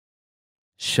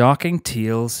Shocking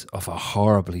tales of a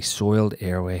horribly soiled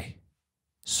airway.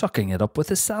 Sucking it up with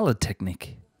a salad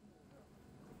technique.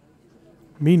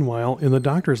 Meanwhile, in the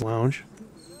doctor's lounge.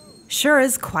 Sure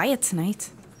is quiet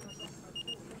tonight.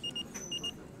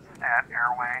 At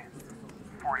Airway,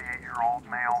 48-year-old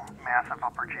male, massive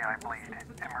upper GI bleed,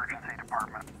 emergency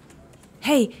department.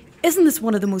 Hey, isn't this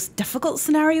one of the most difficult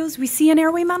scenarios we see in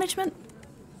airway management?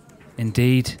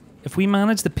 Indeed, if we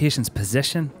manage the patient's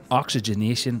position,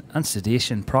 oxygenation and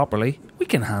sedation properly, we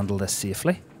can handle this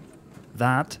safely.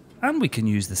 That, and we can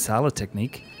use the salad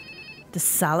technique. The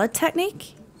salad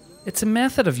technique? It's a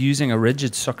method of using a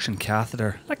rigid suction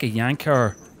catheter, like a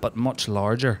Yankauer, but much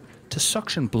larger, to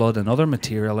suction blood and other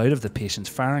material out of the patient's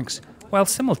pharynx, while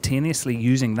simultaneously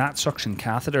using that suction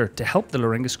catheter to help the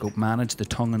laryngoscope manage the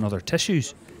tongue and other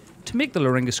tissues, to make the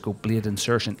laryngoscope blade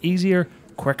insertion easier,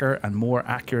 quicker and more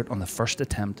accurate on the first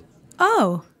attempt.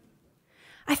 Oh,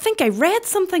 I think I read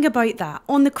something about that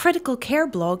on the critical care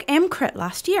blog MCRIT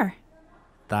last year.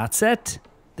 That's it.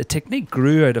 The technique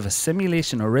grew out of a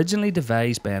simulation originally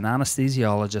devised by an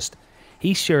anaesthesiologist.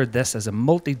 He shared this as a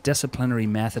multidisciplinary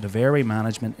method of airway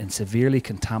management in severely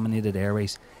contaminated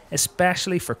airways,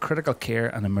 especially for critical care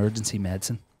and emergency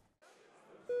medicine.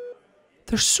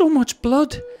 There's so much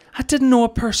blood. I didn't know a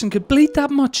person could bleed that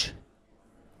much.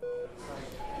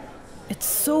 It's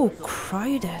so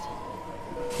crowded.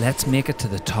 Let's make it to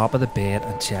the top of the bed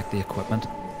and check the equipment.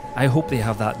 I hope they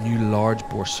have that new large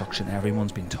bore suction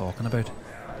everyone's been talking about.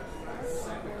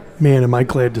 Man, am I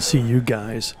glad to see you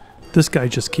guys. This guy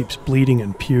just keeps bleeding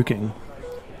and puking.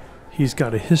 He's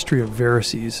got a history of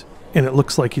varices, and it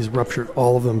looks like he's ruptured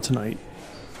all of them tonight.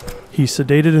 He's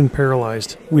sedated and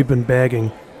paralyzed. We've been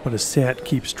bagging, but his sat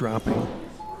keeps dropping.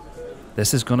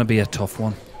 This is going to be a tough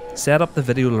one. Set up the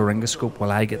video laryngoscope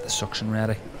while I get the suction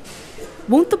ready.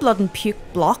 Won't the blood and puke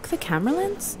block the camera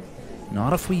lens?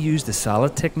 Not if we use the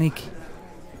salad technique.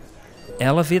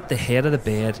 Elevate the head of the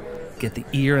bed, get the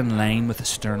ear in line with the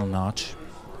sternal notch.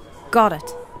 Got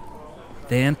it.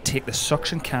 Then take the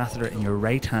suction catheter in your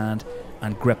right hand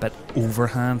and grip it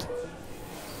overhand.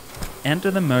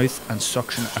 Enter the mouth and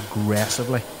suction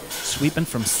aggressively, sweeping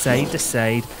from side to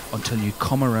side until you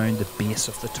come around the base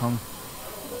of the tongue.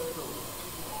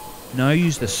 Now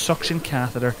use the suction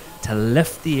catheter to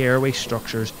lift the airway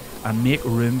structures and make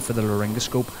room for the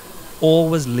laryngoscope.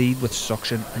 Always lead with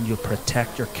suction and you'll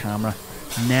protect your camera.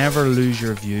 Never lose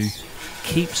your view.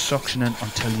 Keep suctioning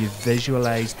until you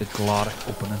visualise the glottic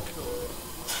opening.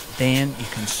 Then you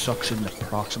can suction the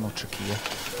proximal trachea.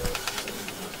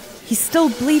 He's still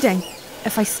bleeding.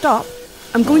 If I stop,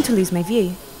 I'm going to lose my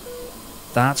view.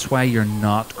 That's why you're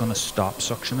not going to stop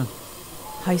suctioning.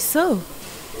 How so?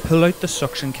 Pull out the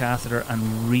suction catheter and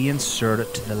reinsert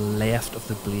it to the left of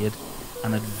the blade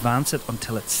and advance it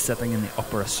until it's sitting in the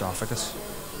upper esophagus.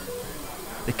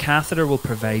 The catheter will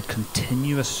provide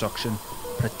continuous suction,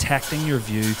 protecting your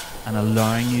view and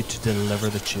allowing you to deliver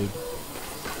the tube.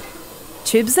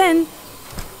 Tube's in.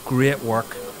 Great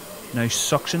work. Now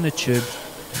suction the tube,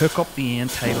 hook up the end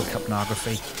tidal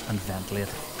capnography and ventilate.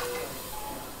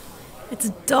 It's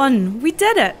done. We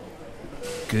did it.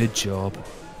 Good job.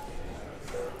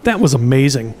 That was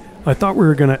amazing. I thought we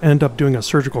were going to end up doing a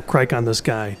surgical crike on this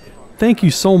guy. Thank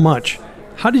you so much.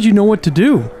 How did you know what to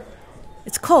do?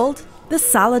 It's called the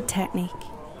salad technique.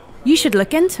 You should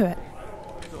look into it.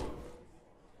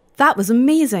 That was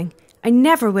amazing. I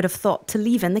never would have thought to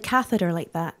leave in the catheter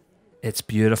like that. It's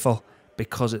beautiful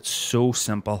because it's so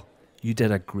simple. You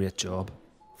did a great job.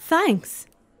 Thanks.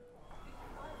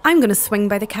 I'm going to swing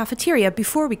by the cafeteria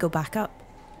before we go back up.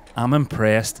 I'm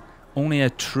impressed. Only a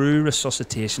true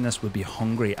resuscitationist would be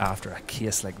hungry after a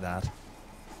case like that.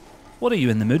 What are you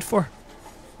in the mood for?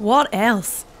 What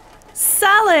else?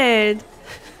 Salad!